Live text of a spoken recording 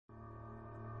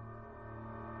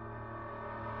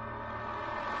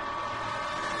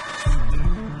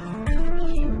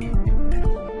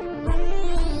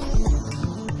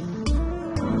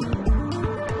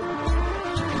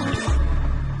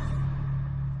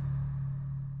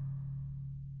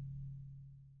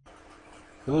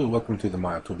Hello, welcome to the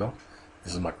Toolbelt.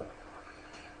 This is Michael.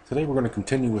 Today we're going to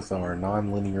continue with our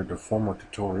nonlinear deformer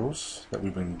tutorials that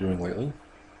we've been doing lately.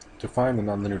 To find the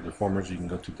nonlinear deformers, you can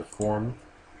go to Deform,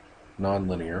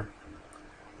 Nonlinear,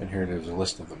 and here it is, a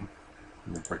list of them.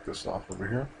 Let me break this off over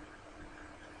here.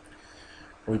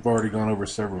 We've already gone over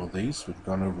several of these. We've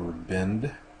gone over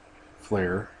bend,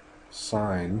 flare,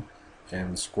 sine,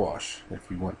 and squash.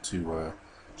 If you want to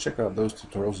check out those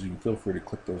tutorials, you can feel free to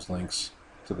click those links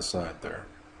to the side there.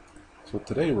 So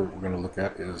today what we're going to look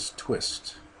at is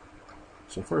twist.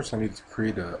 So first I need to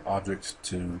create an object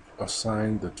to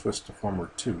assign the twist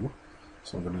deformer to.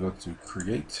 So I'm going to go to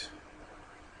create,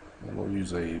 and we'll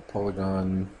use a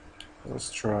polygon.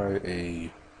 Let's do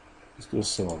a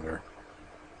cylinder.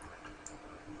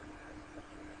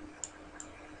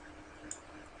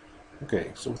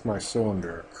 Okay, so with my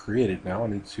cylinder created now, I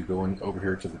need to go in over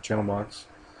here to the channel box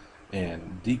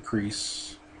and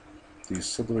decrease these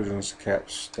subdivisions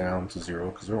caps down to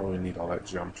 0 because I don't really need all that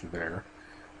geometry there,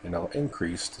 and I'll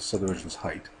increase the subdivision's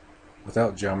height.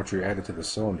 Without geometry added to the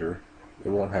cylinder, it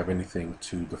won't have anything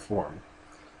to deform.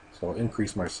 So I'll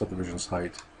increase my subdivision's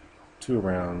height to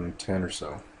around 10 or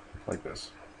so, like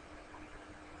this.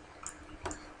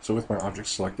 So with my object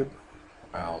selected,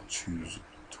 I'll choose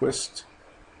twist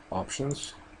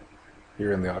options.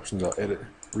 Here in the options, I'll edit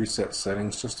reset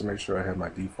settings just to make sure I have my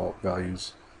default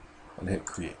values, and hit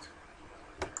create.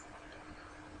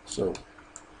 So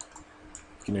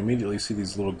you can immediately see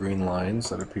these little green lines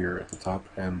that appear at the top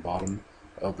and bottom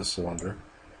of the cylinder.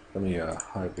 Let me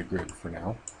hide the grid for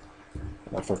now.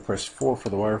 And if I press 4 for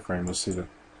the wireframe, you'll see that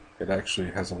it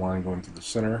actually has a line going through the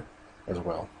center as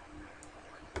well.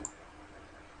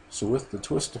 So with the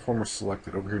twist deformer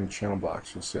selected over here in the channel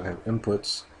box, you'll see I have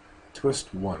inputs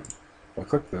twist 1. If I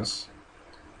click this,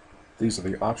 these are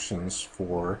the options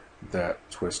for that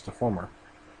twist deformer.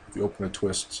 If you open the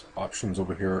twist options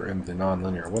over here in the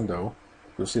nonlinear window,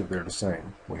 you'll see that they're the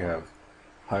same. We have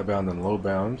high bound and low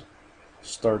bound,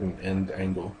 start and end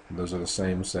angle, and those are the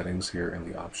same settings here in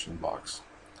the option box.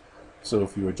 So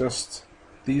if you adjust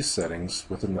these settings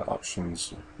within the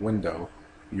options window,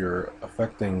 you're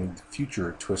affecting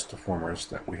future twist deformers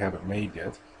that we haven't made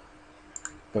yet.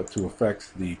 But to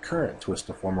affect the current twist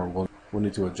deformer, we'll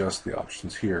need to adjust the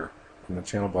options here in the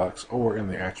channel box or in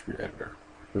the attribute editor.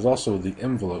 There's also the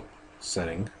envelope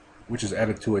setting, which is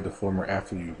added to a deformer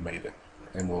after you've made it,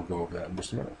 and we'll go over that in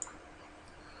just a minute.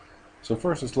 So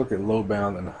first, let's look at low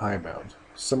bound and high bound.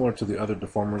 Similar to the other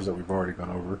deformers that we've already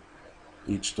gone over,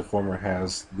 each deformer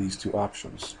has these two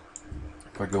options.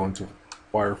 If I go into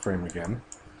wireframe again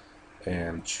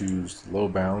and choose low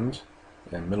bound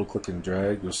and middle click and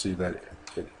drag, you'll see that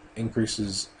it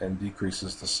increases and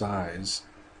decreases the size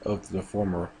of the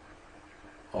deformer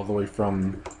all the way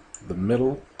from the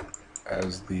middle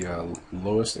as the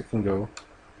lowest it can go,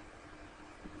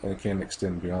 and it can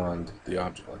extend beyond the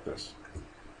object like this.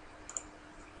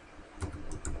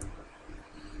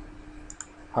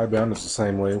 High bound is the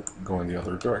same way, going the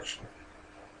other direction.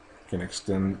 You can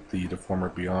extend the deformer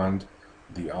beyond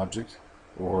the object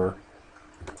or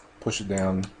push it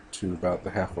down to about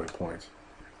the halfway point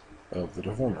of the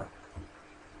deformer.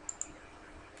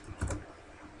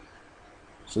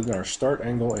 So then our start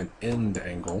angle and end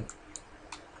angle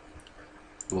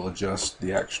will adjust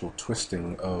the actual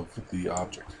twisting of the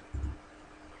object.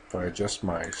 If I adjust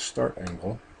my start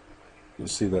angle, you'll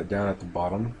see that down at the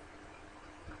bottom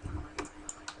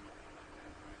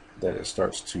that it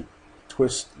starts to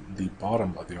twist the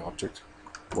bottom of the object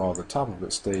while the top of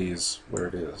it stays where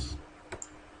it is.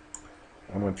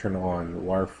 I'm going to turn on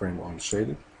wireframe on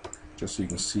shaded just so you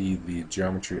can see the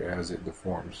geometry as it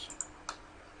deforms.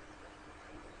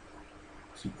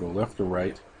 So you go left or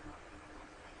right,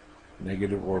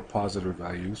 negative or positive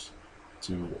values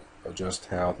to adjust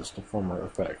how this deformer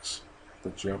affects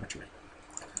the geometry.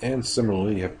 And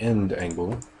similarly, you have end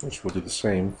angle, which will do the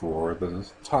same for the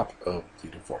top of the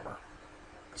deformer.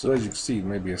 So as you can see,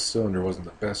 maybe a cylinder wasn't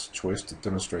the best choice to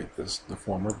demonstrate this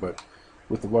deformer, but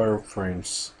with the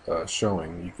wireframes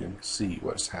showing, you can see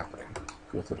what's happening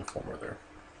with the deformer there.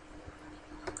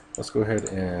 Let's go ahead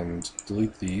and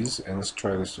delete these, and let's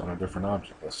try this on a different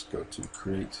object. Let's go to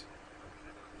create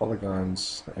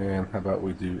polygons, and how about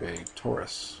we do a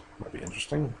Taurus? Might be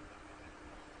interesting.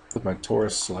 With my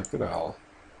Taurus selected, I'll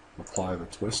apply the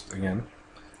twist again.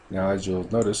 Now as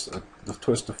you'll notice, the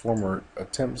twist deformer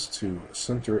attempts to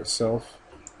center itself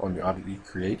on the object you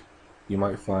create. You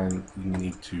might find you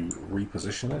need to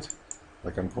reposition it,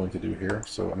 like I'm going to do here.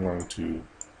 So I'm going to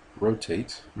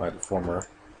rotate my deformer,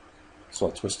 so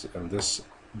I'll twist it in this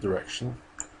direction.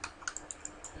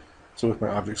 So with my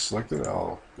object selected,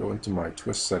 I'll go into my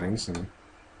twist settings and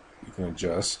you can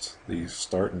adjust the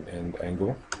start and end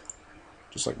angle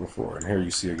just like before, and here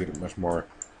you see I get a much more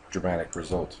dramatic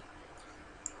result.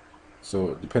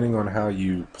 So depending on how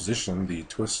you position the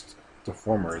twist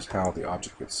deformer is how the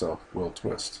object itself will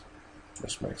twist,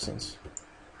 which makes sense.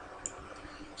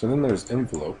 So then there's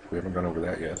envelope. We haven't gone over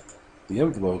that yet. The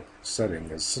envelope setting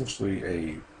is essentially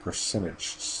a percentage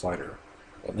slider.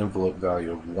 An envelope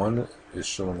value of 1 is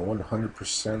showing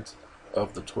 100%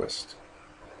 of the twist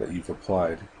that you've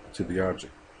applied to the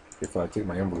object. If I take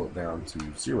my envelope down to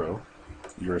 0,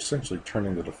 you're essentially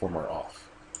turning the deformer off.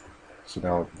 So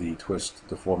now the twist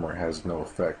deformer has no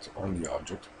effect on the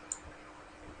object.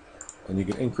 And you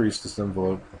can increase this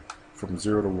envelope from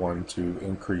 0 to 1 to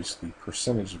increase the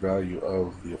percentage value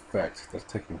of the effect that's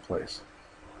taking place.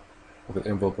 With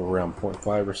an envelope of around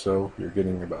 0.5 or so, you're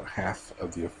getting about half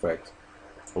of the effect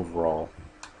overall.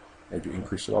 If you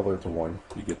increase it all the way to 1,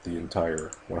 you get the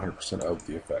entire 100% of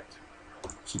the effect.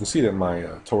 So you can see that my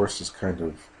Taurus is kind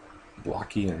of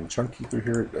blocky and chunky through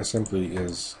here. That simply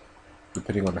is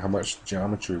depending on how much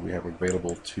geometry we have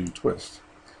available to twist.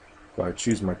 If I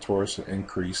choose my Taurus and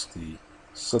increase the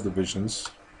subdivisions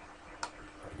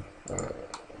like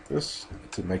this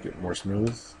to make it more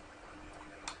smooth,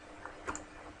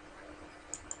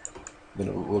 then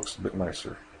it looks a bit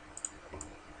nicer.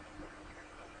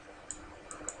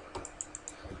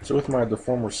 So with my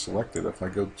deformer selected, if I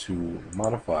go to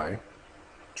Modify,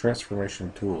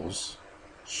 Transformation Tools,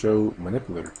 Show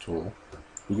Manipulator Tool,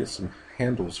 we get some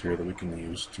handles here that we can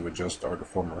use to adjust our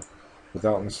deformer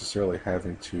without necessarily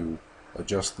having to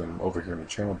adjust them over here in the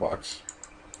channel box.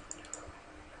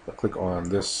 If I click on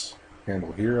this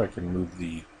handle here, I can move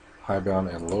the high bound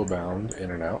and low bound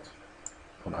in and out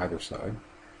on either side.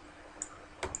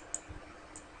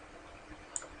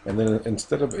 And then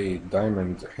instead of a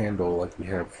diamond handle like we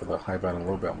have for the high bound and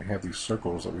low bound, we have these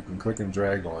circles that we can click and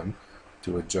drag on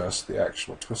to adjust the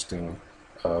actual twisting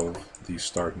of the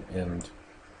start and end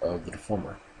of the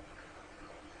deformer.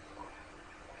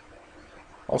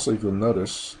 Also, if you'll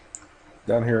notice,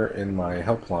 down here in my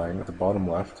help line at the bottom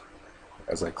left,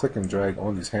 as I click and drag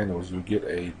on these handles, you get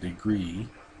a degree.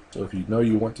 So if you know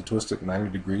you want to twist it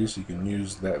 90 degrees, you can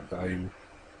use that value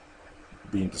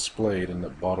being displayed in the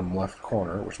bottom left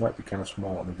corner, which might be kind of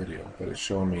small in the video, but it's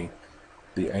showing me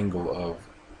the angle of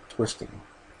twisting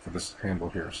for this handle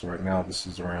here. So right now this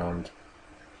is around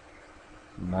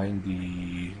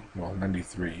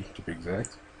 93 to be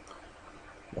exact.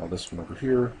 While this one over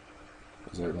here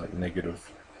is at like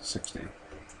 -60.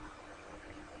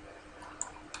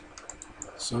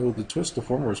 So the twist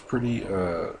deformer is pretty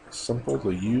simple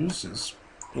to use. It's,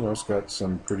 it's got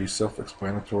some pretty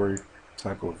self-explanatory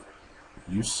type of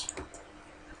use.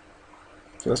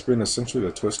 So that's been essentially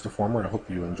the twist deformer. I hope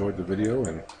you enjoyed the video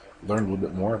and learned a little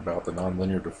bit more about the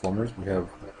nonlinear deformers. We have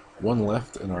one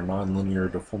left in our nonlinear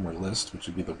deformer list, which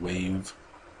would be the wave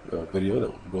video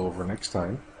that we'll go over next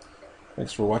time.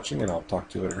 Thanks for watching, and I'll talk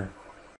to you later.